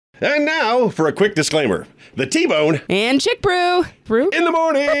And now for a quick disclaimer. The T-Bone and ChickBrew in the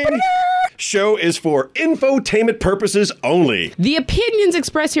morning show is for infotainment purposes only. The opinions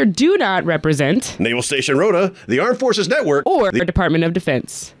expressed here do not represent Naval Station Rhoda, the Armed Forces Network, or the Department of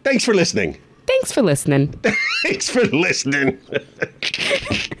Defense. Thanks for listening. Thanks for listening. Thanks for listening.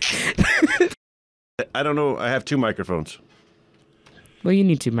 I don't know. I have two microphones. Well, you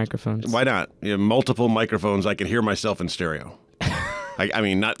need two microphones. Why not? You have multiple microphones. I can hear myself in stereo. I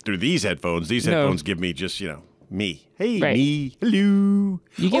mean, not through these headphones. These headphones give me just, me. Hey, right. Me. Hello.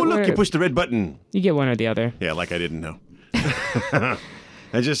 Oh, look, you pushed the red button. You get one or the other. Yeah, like I didn't know. Oh,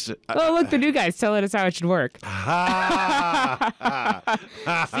 look, the new guy's telling us how it should work. See?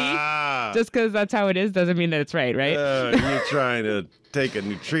 Just because that's how it is doesn't mean that it's right? You're trying to take a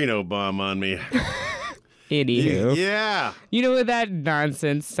neutrino bomb on me. Anywho. Yeah. You know what that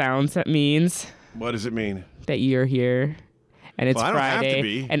nonsense means? What does it mean? That you're here. And it's I don't Friday, have to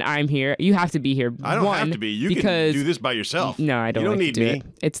be. And I'm here. You have to be here. I don't have to be. You can do this by yourself. No, I don't. You don't like need to do me. It.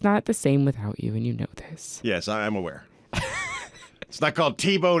 It's not the same without you, and you know this. Yes, I am aware. It's not called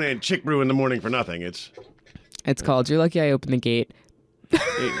T-Bone and ChickBrew in the morning for nothing. It's called You're Lucky I Opened the Gate.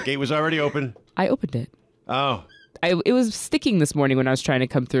 The gate was already open? I opened it. Oh. It was sticking this morning when I was trying to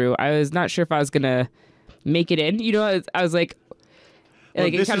come through. I was not sure if I was going to make it in. You know, I was like...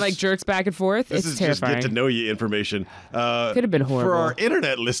 It kind of like jerks back and forth. This it's is terrifying. Just get to know you information. Could have been horrible. For our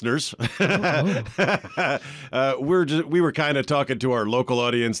internet listeners, we were kind of talking to our local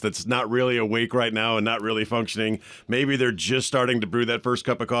audience that's not really awake right now and not really functioning. Maybe they're just starting to brew that first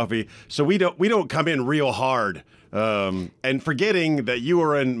cup of coffee. So we don't come in real hard. And forgetting that you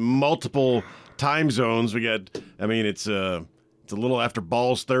are in multiple time zones. It's a little after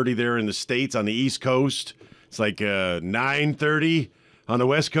balls 30 there in the States on the East Coast. It's like 9:30. On the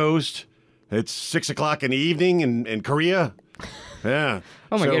West Coast, it's 6 o'clock in the evening in Korea. Yeah.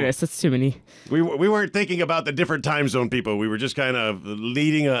 Oh my goodness, that's too many. We weren't thinking about the different time zone people. We were just kind of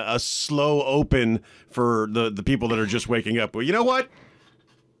leading a slow open for the people that are just waking up. Well, you know what?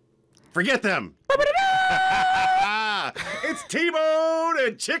 Forget them. It's T-Bone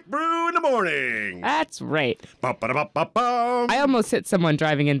and ChickBrew in the morning. That's right. Ba-ba-da-ba-ba-bum. I almost hit someone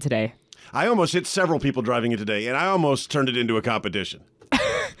driving in today. I almost hit several people driving in today, and I almost turned it into a competition.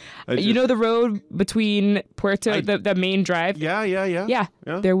 You know the road between Puerto, the main drive? Yeah.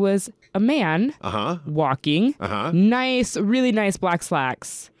 There was a man walking. Nice, really nice black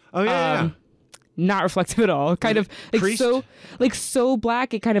slacks. Oh, yeah. Not reflective at all. Kind of so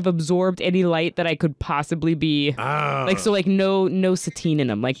black it kind of absorbed any light that I could possibly be. No sateen in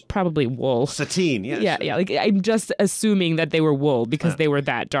them. Like probably wool. Sateen, yes. Yeah. Like I'm just assuming that they were wool because they were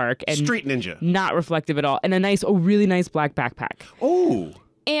that dark and street ninja. Not reflective at all. And a really nice black backpack. Oh.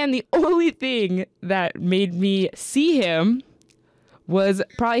 And the only thing that made me see him was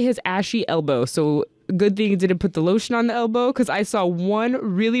probably his ashy elbow. So good thing he didn't put the lotion on the elbow because I saw one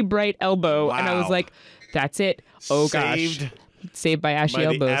really bright elbow. Wow. And I was like, that's it. Oh, gosh. Saved by ashy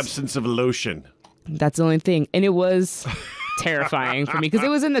elbows. By the absence of lotion. That's the only thing. And it was terrifying for me because it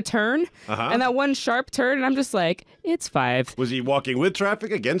was in the turn and that one sharp turn. And I'm just like, it's 5. Was he walking with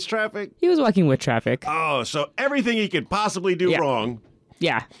traffic, against traffic? He was walking with traffic. Oh, so everything he could possibly do wrong.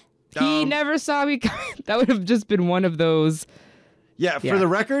 Yeah. He never saw me coming. That would have just been one of those. Yeah, for the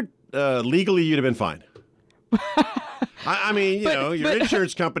record, legally you'd have been fine. Your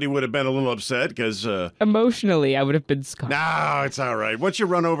insurance company would have been a little upset because... emotionally, I would have been scarred. No, it's all right. Once you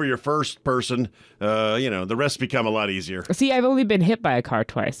run over your first person, the rest become a lot easier. See, I've only been hit by a car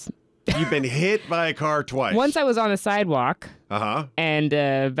twice. You've been hit by a car twice? Once I was on the sidewalk, and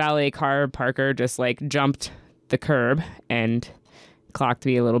a valet car parker just jumped the curb and clocked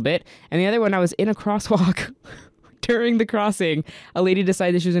me a little bit. And the other one, I was in a crosswalk during the crossing. A lady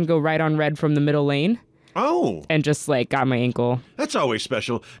decided she was going to go right on red from the middle lane. Oh. And just got my ankle. That's always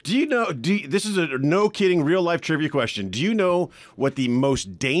special. Do you know, this is a no kidding real life trivia question. Do you know what the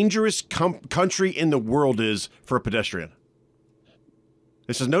most dangerous country in the world is for a pedestrian?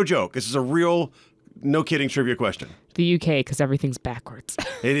 This is no joke. This is a real no kidding trivia question. The UK, because everything's backwards.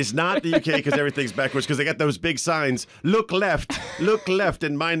 It is not the UK because everything's backwards because they got those big signs. Look left,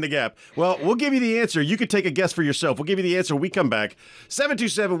 and mind the gap. Well, we'll give you the answer. You could take a guess for yourself. We'll give you the answer when we come back.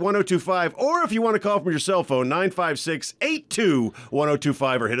 727-1025, or if you want to call from your cell phone,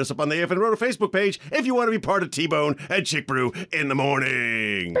 956-82-1025, or hit us up on the AFN Roto Facebook page if you want to be part of T-Bone and ChickBrew in the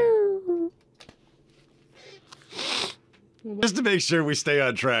morning. Just to make sure we stay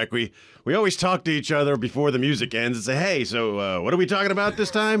on track, we always talk to each other before the music ends and say, hey, so what are we talking about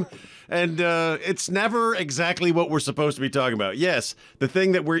this time? And it's never exactly what we're supposed to be talking about. Yes, the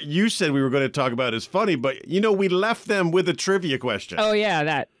thing that you said we were going to talk about is funny, but, we left them with a trivia question. Oh, yeah,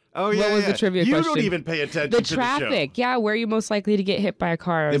 that. Oh, yeah, What was the trivia you question? don't even pay attention The to traffic. the show. Yeah, where are you most likely to get hit by a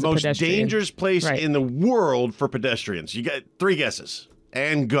car as The a most pedestrian? dangerous place Right. in the world for pedestrians. You got 3 guesses.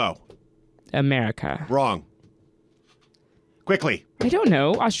 And go. America. Wrong. Quickly. I don't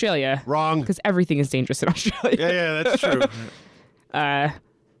know. Australia. Wrong. Because everything is dangerous in Australia. Yeah, that's true.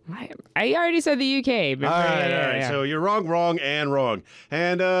 I already said the UK. Remember? All right. Yeah. So you're wrong, and wrong.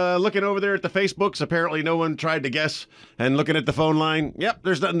 And looking over there at the Facebooks, apparently no one tried to guess. And looking at the phone line, yep,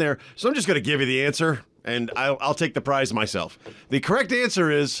 there's nothing there. So I'm just going to give you the answer, and I'll take the prize myself. The correct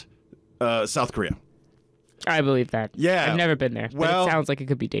answer is South Korea. I believe that. Yeah. I've never been there. Well, but it sounds like it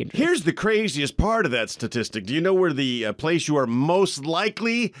could be dangerous. Here's the craziest part of that statistic. Do you know where the place you are most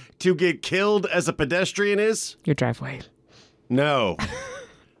likely to get killed as a pedestrian is? Your driveway. No.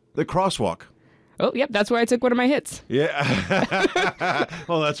 The crosswalk. Oh, yep. That's where I took one of my hits. Yeah.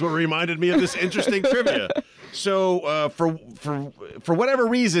 Well, that's what reminded me of this interesting trivia. So, for whatever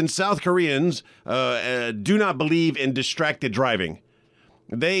reason, South Koreans do not believe in distracted driving.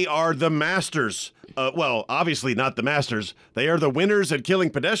 They are the masters. Well, obviously not the masters. They are the winners at killing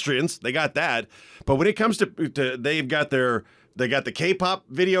pedestrians. They got that. But when it comes to they got the K-pop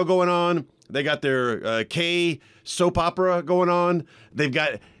video going on. They got their K soap opera going on. They've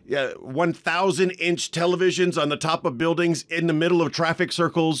got 1,000-inch televisions on the top of buildings in the middle of traffic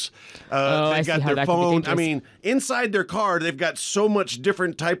circles. They've got their phone. I mean, inside their car, they've got so much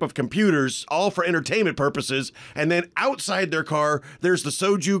different type of computers, all for entertainment purposes. And then outside their car, there's the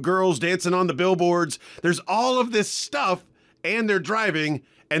soju girls dancing on the billboards. There's all of this stuff, and they're driving,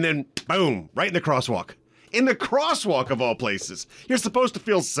 and then boom, right in the crosswalk. In the crosswalk of all places. You're supposed to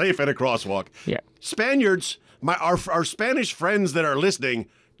feel safe at a crosswalk. Yeah. Spaniards, our Spanish friends that are listening,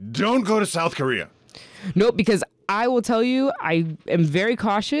 don't go to South Korea. Nope, because I will tell you, I am very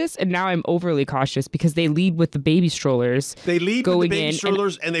cautious, and now I'm overly cautious because they lead with the baby strollers. They lead with the baby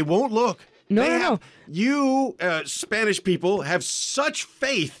strollers, and they won't look. No. You Spanish people have such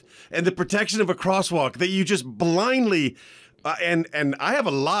faith in the protection of a crosswalk that you just blindly... and I have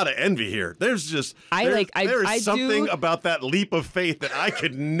a lot of envy here. There's just there's something about that leap of faith that I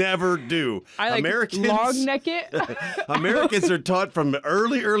could never do. Americans long neck it. Americans are taught from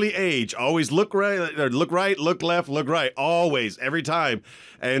early age always look right, look left, look right, always, every time.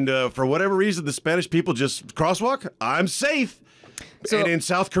 And for whatever reason, the Spanish people just crosswalk. I'm safe. So, and in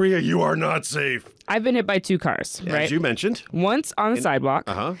South Korea, you are not safe. I've been hit by 2 cars, right? As you mentioned. Once on the sidewalk.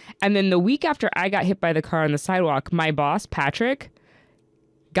 And then the week after I got hit by the car on the sidewalk, my boss, Patrick,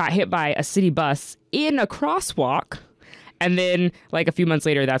 got hit by a city bus in a crosswalk. And then, like, a few months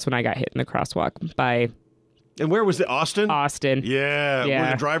later, that's when I got hit in the crosswalk by... And where was it? Austin? Austin. Yeah.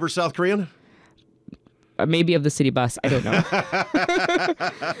 Was the driver South Korean? Maybe of the city bus. I don't know.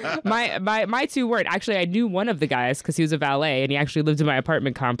 my 2 weren't. Actually, I knew one of the guys because he was a valet and he actually lived in my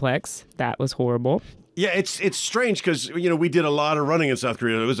apartment complex. That was horrible. Yeah, it's strange because, we did a lot of running in South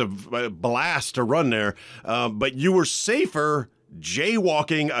Korea. It was a blast to run there. But you were safer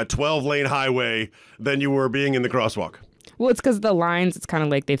jaywalking a 12-lane highway than you were being in the crosswalk. Well, it's because the lines, it's kind of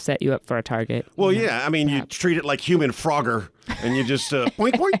like they've set you up for a target. Well, yeah. I mean, you treat it like human Frogger, and you just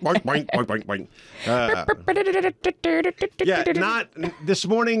boink, boink, boink, boink, boink, boink, boink. Yeah, not this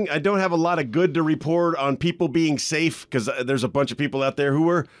morning. I don't have a lot of good to report on people being safe because there's a bunch of people out there who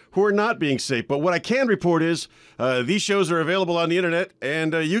are not being safe. But what I can report is these shows are available on the internet,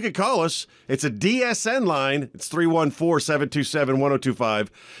 and you can call us. It's a DSN line. It's 314-727-1025.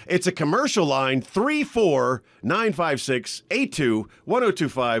 It's a commercial line,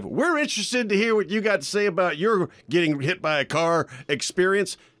 34956821025. We're interested to hear what you got to say about your getting hit by a car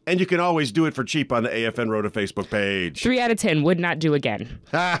experience, and you can always do it for cheap on the AFN Road Facebook page. 3 out of 10 would not do again.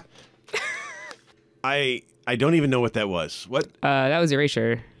 I don't even know what that was. What? That was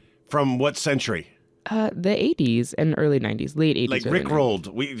Erasure. From what century? The 80s and early 90s, late 80s. Like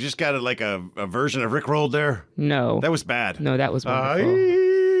Rickrolled. We just got a version of Rickrolled there? No. That was bad. No, that was wonderful.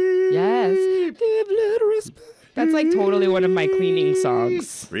 Yes. That's like totally one of my cleaning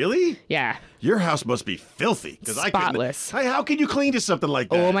songs. Really? Yeah. Your house must be filthy. Spotless. How can you clean to something like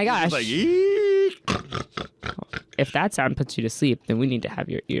that? Oh my gosh. Like, if that sound puts you to sleep, then we need to have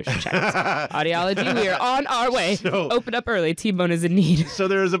your ears checked. Audiology, we are on our way. Open up early. T-Bone is in need. So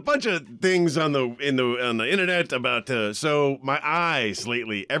there's a bunch of things on the internet about so my eyes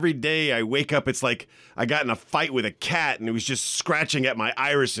lately. Every day I wake up, it's like I got in a fight with a cat and it was just scratching at my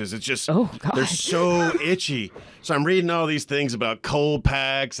irises. It's just they're so itchy. So I'm reading all these things about cold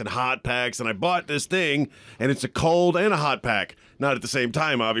packs and hot packs, and I bought this thing, and it's a cold and a hot pack. Not at the same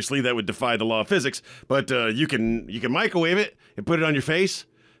time, obviously. That would defy the law of physics. But you can microwave it and put it on your face.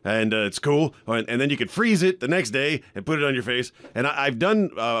 and it's cool. And then you can freeze it the next day and put it on your face. And I've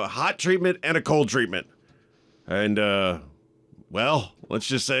done a hot treatment and a cold treatment. And, well, let's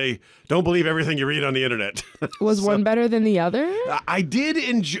just say, don't believe everything you read on the internet. Was one better than the other? I did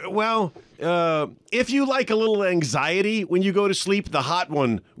enjoy, well, if you like a little anxiety when you go to sleep, the hot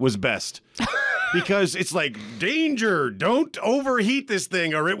one was best. Because it's like, danger, don't overheat this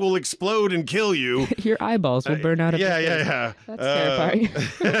thing or it will explode and kill you. Your eyeballs will burn out. Yeah. That's terrifying.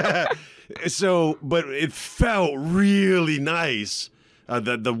 So, but it felt really nice,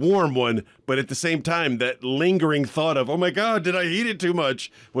 the warm one, but at the same time, that lingering thought of, oh my God, did I heat it too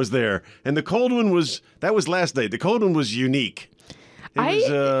much, was there. And the cold one that was last night. The cold one was unique.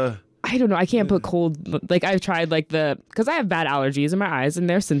 I don't know. I can't put cold, like I've tried because I have bad allergies in my eyes and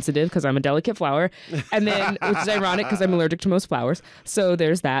they're sensitive because I'm a delicate flower. And then, which is ironic because I'm allergic to most flowers. So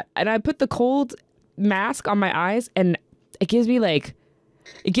there's that. And I put the cold mask on my eyes and it gives me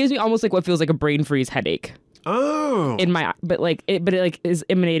almost like what feels like a brain freeze headache. Oh. In my, but it is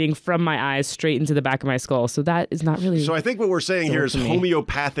emanating from my eyes straight into the back of my skull. So that is not really. So I think what we're saying here is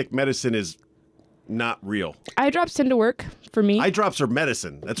homeopathic medicine is not real. Eye drops tend to work for me. Eye drops are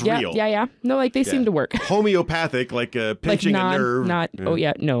medicine. That's real. Yeah. No, they seem to work. Homeopathic, like pinching a nerve. No.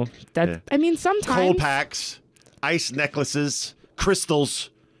 I mean, sometimes. Cold packs, ice necklaces, crystals.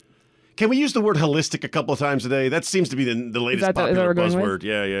 Can we use the word holistic a couple of times a day? That seems to be the latest popular buzzword.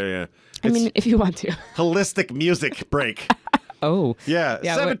 Yeah. I mean, if you want to. Holistic music break. Oh. Yeah.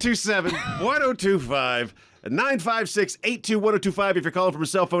 727-1025. 956-821-1025 if you're calling from a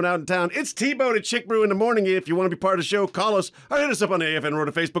cell phone out in town. It's T-Bone at ChickBrew in the morning. If you want to be part of the show, call us or hit us up on the AFN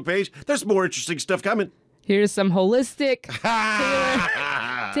Road Facebook page. There's more interesting stuff coming. Here's some holistic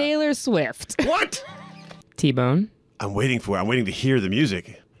Taylor Swift. What? T-Bone. I'm waiting to hear the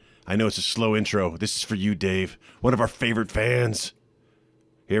music. I know it's a slow intro. This is for you, Dave, one of our favorite fans.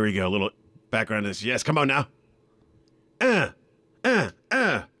 Here we go. A little background to this. Yes, come on now.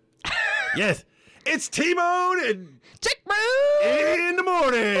 Yes. It's T-Bone and ChickBrew in the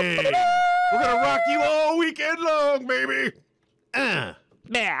morning. We're going to rock you all weekend long, baby. Yeah.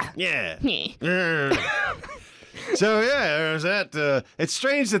 So, yeah, there's that. It's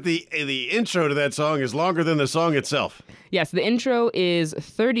strange that the intro to that song is longer than the song itself. Yes, the intro is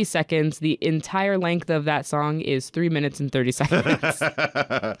 30 seconds. The entire length of that song is 3 minutes and 30 seconds.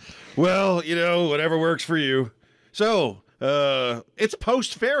 Well, whatever works for you. So, it's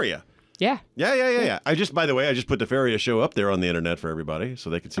post-Feria. Yeah. Yeah. By the way, I just put the Feria show up there on the internet for everybody so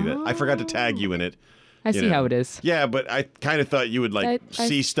they can see that. I forgot to tag you in it. I see how it is. Yeah, but I kind of thought you would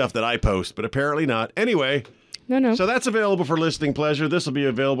see stuff that I post, but apparently not. Anyway. No. So that's available for listening pleasure. This will be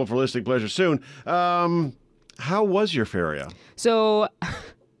available for listening pleasure soon. How was your Feria? So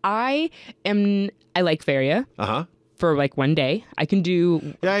I like Feria. For like one day. I can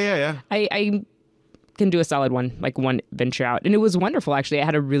do. Yeah. I can do a solid one venture out, and it was wonderful. Actually, I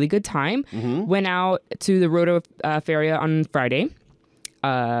had a really good time. Went out to the Roto Feria on Friday.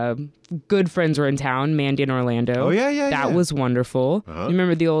 Good friends were in town, Mandy and Orlando. Oh yeah. That was wonderful. You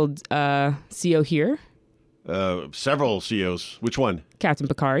remember the old CO here? Several COs. Which one? Captain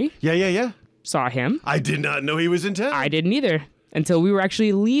Picari. Yeah. Saw him. I did not know he was in town. I didn't either until we were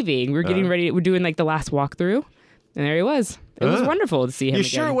actually leaving. We were getting ready. We're doing the last walkthrough, and there he was. It was wonderful to see him. You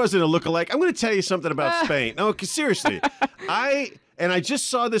sure it wasn't a lookalike? I'm going to tell you something about Spain. No, seriously. I just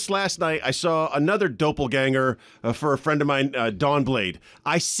saw this last night. I saw another doppelganger for a friend of mine, Dawn Blade.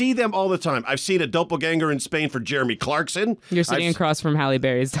 I see them all the time. I've seen a doppelganger in Spain for Jeremy Clarkson. You're sitting across from Halle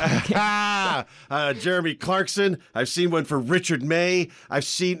Berry's. Jeremy Clarkson. I've seen one for Richard May. I've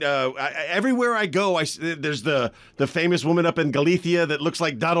seen everywhere I go. There's the famous woman up in Galicia that looks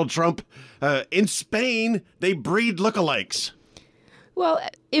like Donald Trump. In Spain, they breed lookalikes. Well,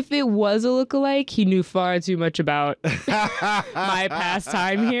 if it was a lookalike, he knew far too much about my past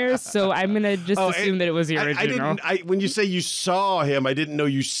time here, so I'm going to just assume that it was the original. When you say you saw him, I didn't know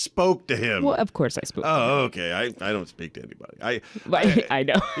you spoke to him. Well, of course I spoke to him. Oh, okay. I don't speak to anybody. I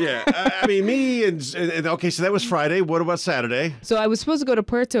know. Yeah. I mean, me and okay, so that was Friday. What about Saturday? So I was supposed to go to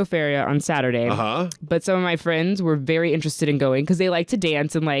Puerto Feria on Saturday, but some of my friends were very interested in going because they like to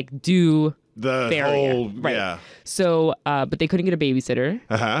dance and do the Feria. Whole, right. Yeah. So, but they couldn't get a babysitter.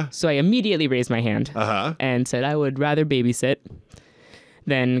 So I immediately raised my hand and said I would rather babysit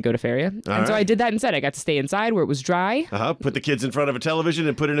than go to Feria. So I did that instead. I got to stay inside where it was dry. Put the kids in front of a television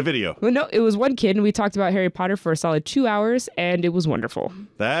and put in a video. Well, no, it was one kid, and we talked about Harry Potter for a solid 2 hours, and it was wonderful.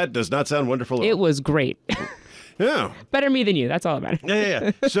 That does not sound wonderful. It was great. Yeah. Better me than you. That's all that matters.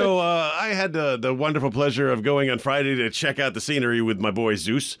 Yeah. So I had the wonderful pleasure of going on Friday to check out the scenery with my boy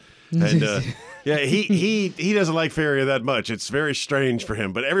Zeus. And yeah, he doesn't like Feria that much. It's very strange for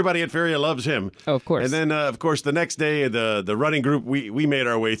him. But everybody at Feria loves him. Oh, of course. And then, of course, the next day, the running group, we made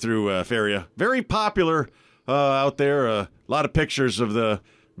our way through Feria. Very popular out there. A lot of pictures of the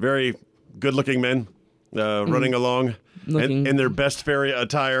very good-looking men running along in their best Feria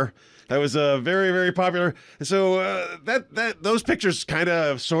attire. That was very, very popular. So those pictures kind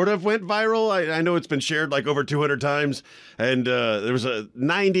of sort of went viral. I know it's been shared like over 200 times. And there was a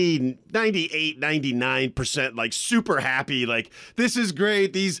 98, 99% like super happy. Like, this is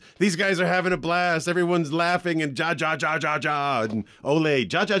great. These guys are having a blast. Everyone's laughing and ja, ja, ja, ja, ja. And ole,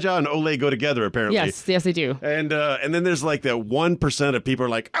 ja, ja, ja, and ole go together, apparently. Yes, they do. And then there's like that 1% of people are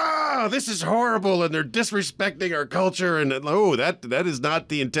like, this is horrible. And they're disrespecting our culture. And that is not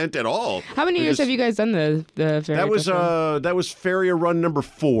the intent at all. How many years have you guys done the Feria Festival? That was Feria Run number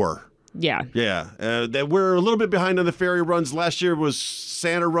 4. Yeah. Yeah. That we're a little bit behind on the Feria runs. Last year was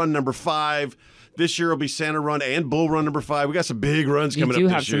Santa Run number 5. This year will be Santa Run and Bull Run number 5. We got some big runs coming up this year. You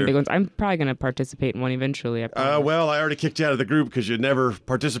do have some big ones. I'm probably going to participate in one eventually. Well, I already kicked you out of the group because you never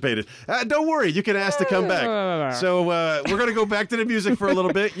participated. Don't worry. You can ask to come back. So we're going to go back to the music for a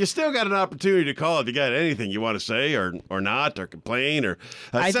little bit. You still got an opportunity to call if you got anything you want to say or not or complain. Or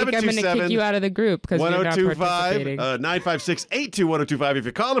I think I'm going to kick you out of the group because you're not participating. 956-821025. If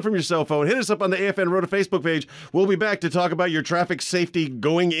you're calling from your cell phone, hit us up on the AFN Road Facebook page. We'll be back to talk about your traffic safety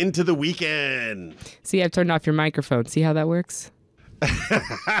going into the weekend. See, I've turned off your microphone. See how that works?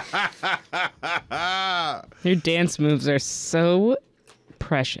 Your dance moves are so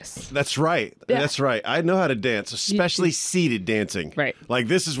precious. That's right. Yeah. That's right. I know how to dance, especially seated dancing. Right. Like,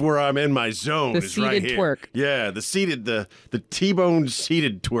 this is where I'm in my zone. The seated twerk. Yeah, the T-bone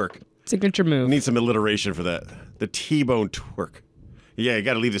seated twerk. Signature move. Need some alliteration for that. The T-bone twerk. Yeah, you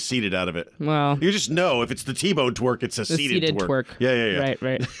got to leave the seated out of it. Well, you just know if it's the T-bone twerk, it's a seated twerk. Yeah.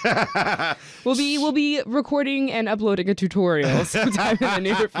 Right. We'll be recording and uploading a tutorial sometime in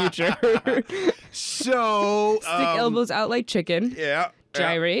the near future. So stick elbows out like chicken. Yeah.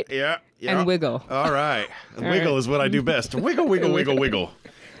 Gyrate. Yeah. And wiggle. All right. Wiggle is what I do best. Wiggle, wiggle, wiggle, wiggle.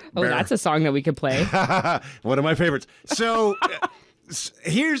 Oh, that's a song that we could play. One of my favorites. So.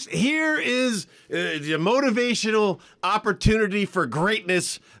 Here is the motivational opportunity for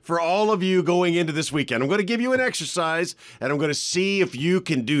greatness for all of you going into this weekend. I'm going to give you an exercise, and I'm going to see if you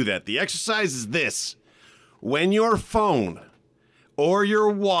can do that. The exercise is this. When your phone or your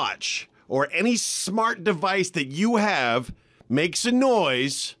watch or any smart device that you have makes a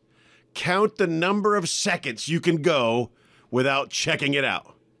noise, count the number of seconds you can go without checking it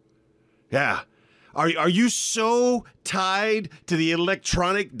out. Yeah. Are you so tied to the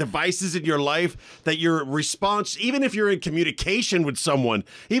electronic devices in your life that your response, even if you're in communication with someone,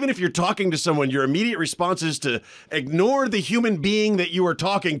 even if you're talking to someone, your immediate response is to ignore the human being that you are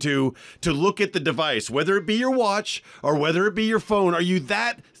talking to look at the device, whether it be your watch or whether it be your phone? Are you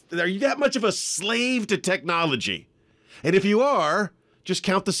that much of a slave to technology? And if you are, just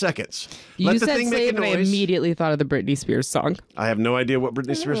count the seconds. You said slave, and I immediately thought of the Britney Spears song. I have no idea what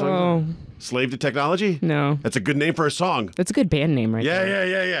Britney Spears song is. Slave to Technology? No. That's a good name for a song. That's a good band name right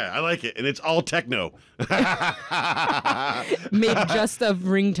there. Yeah. I like it. And it's all techno. Made just of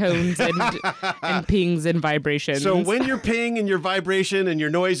ringtones and pings and vibrations. So when your ping and your vibration and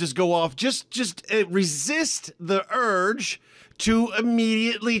your noises go off, just resist the urge to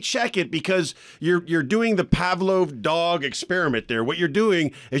immediately check it, because you're doing the Pavlov dog experiment there. What you're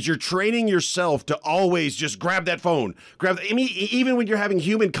doing is you're training yourself to always just grab that phone. Even when you're having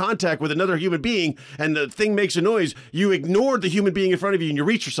human contact with another human being and the thing makes a noise, you ignore the human being in front of you and you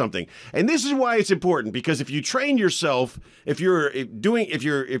reach for something. And this is why it's important, because if you train yourself, if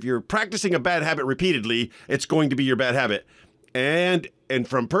you're practicing a bad habit repeatedly, it's going to be your bad habit. And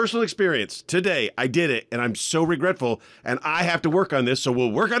from personal experience, today I did it, and I'm so regretful, and I have to work on this, so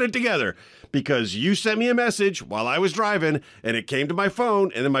we'll work on it together, because you sent me a message while I was driving, and it came to my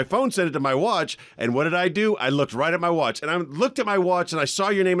phone, and then my phone sent it to my watch, and what did I do? I looked right at my watch, and I looked at my watch, and I saw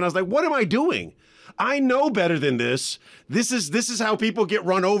your name, and I was like, what am I doing? I know better than this. This is how people get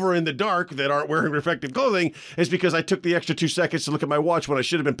run over in the dark that aren't wearing reflective clothing, is because I took the extra 2 seconds to look at my watch when I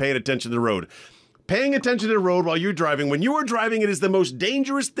should have been paying attention to the road. Paying attention to the road while you're driving. When you are driving, it is the most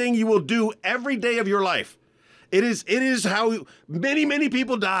dangerous thing you will do every day of your life. It is how many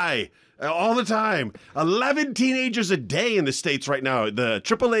people die all the time. 11 teenagers a day in the States right now. The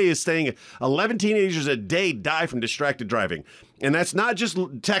AAA is saying 11 teenagers a day die from distracted driving. And that's not just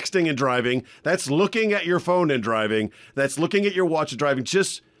texting and driving. That's looking at your phone and driving. That's looking at your watch and driving.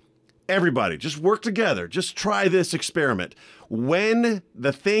 Just Everybody, just work together. Just try this experiment. When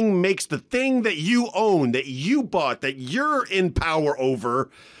the thing makes the thing that you own, that you bought, that you're in power over,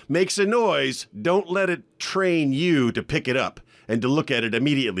 makes a noise, don't let it train you to pick it up and to look at it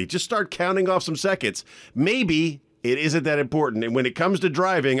immediately. Just start counting off some seconds. Maybe it isn't that important. And when it comes to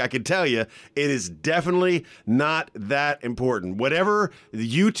driving, I can tell you, it is definitely not that important. Whatever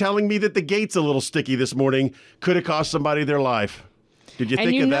you telling me that the gate's a little sticky this morning could have cost somebody their life. Did you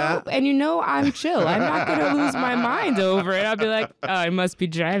think of that? And I'm chill. I'm not going to lose my mind over it. I'll be like, oh, I must be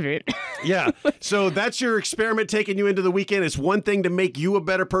driving. Yeah. So that's your experiment taking you into the weekend. It's one thing to make you a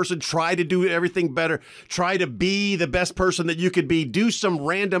better person. Try to do everything better. Try to be the best person that you could be. Do some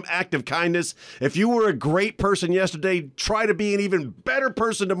random act of kindness. If you were a great person yesterday, try to be an even better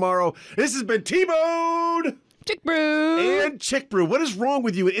person tomorrow. This has been T-Bone. ChickBrew. And ChickBrew. What is wrong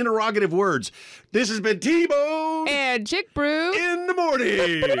with you in interrogative words? This has been T-Bone. And ChickBrew. In the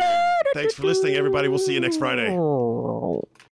morning. Thanks for listening, everybody. We'll see you next Friday.